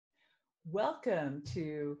Welcome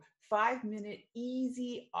to 5-minute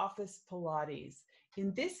easy office Pilates.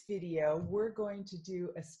 In this video, we're going to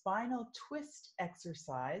do a spinal twist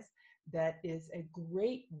exercise that is a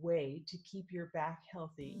great way to keep your back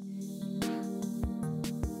healthy.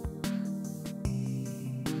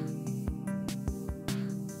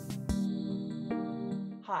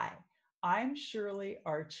 Hi, I'm Shirley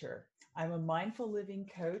Archer. I'm a mindful living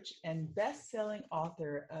coach and best-selling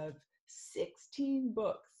author of 16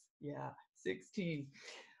 books. Yeah, 16.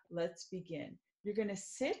 Let's begin. You're going to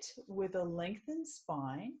sit with a lengthened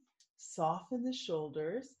spine, soften the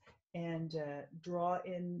shoulders, and draw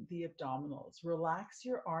in the abdominals. Relax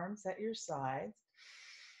your arms at your sides.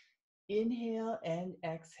 Inhale and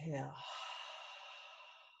exhale.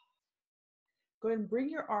 Go ahead and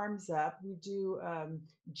bring your arms up. We do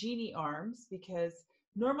genie arms because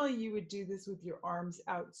normally you would do this with your arms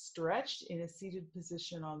outstretched in a seated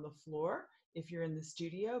position on the floor if you're in the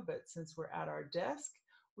studio, but since we're at our desk,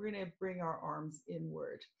 we're going to bring our arms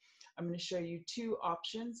inward. I'm going to show you two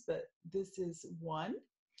options, but this is one.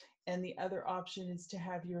 And the other option is to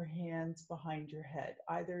have your hands behind your head.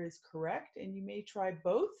 Either is correct, and you may try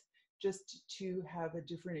both just to have a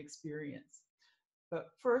different experience. But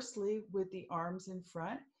firstly, with the arms in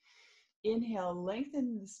front, inhale,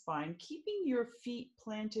 lengthen the spine, keeping your feet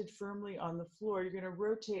planted firmly on the floor. You're going to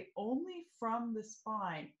rotate only from the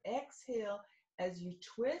spine. Exhale as you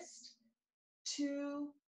twist, 2,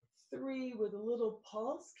 3, with a little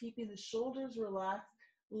pulse, keeping the shoulders relaxed,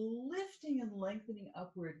 lifting and lengthening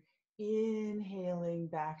upward, inhaling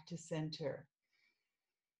back to center.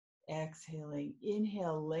 Exhaling,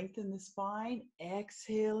 inhale, lengthen the spine,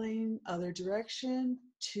 exhaling, other direction,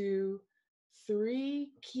 2, 3,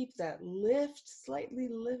 keep that lift, slightly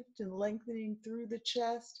lift and lengthening through the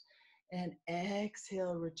chest, and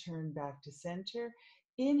exhale, return back to center.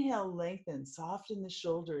 Inhale, lengthen, soften the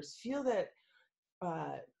shoulders, feel that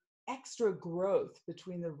extra growth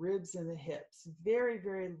between the ribs and the hips, very,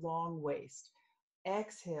 very long waist.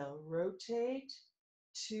 Exhale, rotate,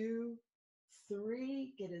 2,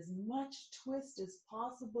 3, get as much twist as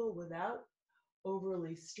possible without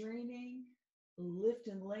overly straining. Lift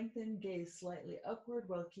and lengthen, gaze slightly upward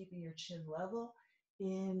while keeping your chin level.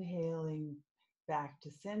 Inhaling back to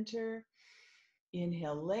center.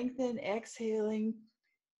 Inhale, lengthen, exhaling.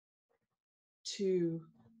 2,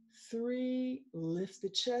 3, lift the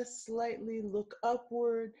chest slightly, look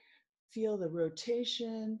upward, feel the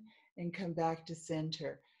rotation, and come back to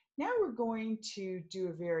center. Now we're going to do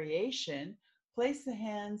a variation. Place the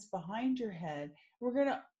hands behind your head. We're going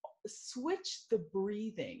to switch the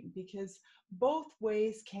breathing because both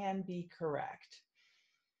ways can be correct.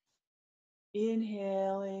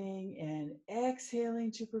 Inhaling and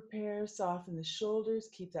exhaling to prepare, soften the shoulders,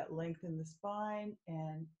 keep that length in the spine,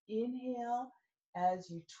 and inhale as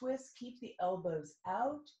you twist, keep the elbows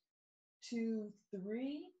out, 2,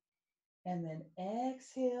 3, and then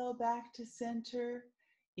exhale back to center.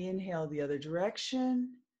 Inhale the other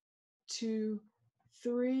direction, 2,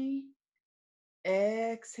 3,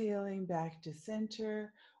 exhaling back to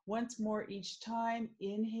center. Once more each time,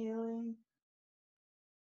 inhaling,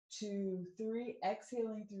 2, 3,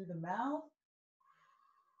 exhaling through the mouth.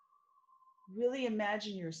 Really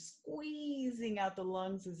imagine you're squeezing out the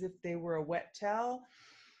lungs as if they were a wet towel.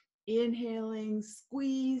 Inhaling,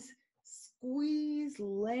 squeeze, squeeze,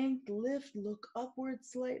 length, lift, look upward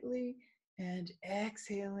slightly, and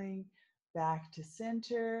exhaling back to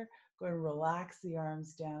center. Go and relax the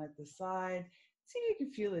arms down at the side. See if you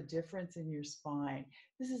can feel a difference in your spine.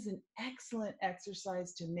 This is an excellent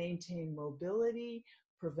exercise to maintain mobility,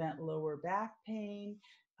 prevent lower back pain,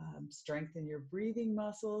 strengthen your breathing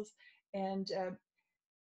muscles, and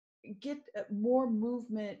get more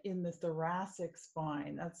movement in the thoracic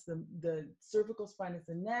spine. That's the cervical spine is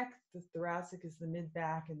the neck, the thoracic is the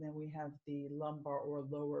mid-back, and then we have the lumbar or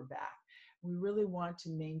lower back. We really want to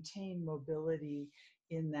maintain mobility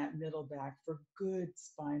in that middle back for good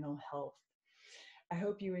spinal health. I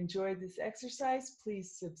hope you enjoyed this exercise.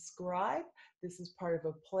 Please subscribe. This is part of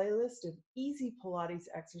a playlist of easy Pilates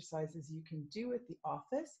exercises you can do at the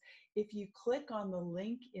office. If you click on the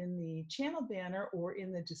link in the channel banner or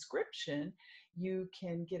in the description, you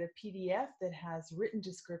can get a PDF that has written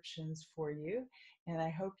descriptions for you. And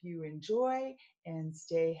I hope you enjoy and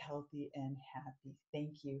stay healthy and happy.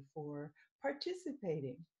 Thank you for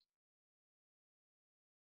participating.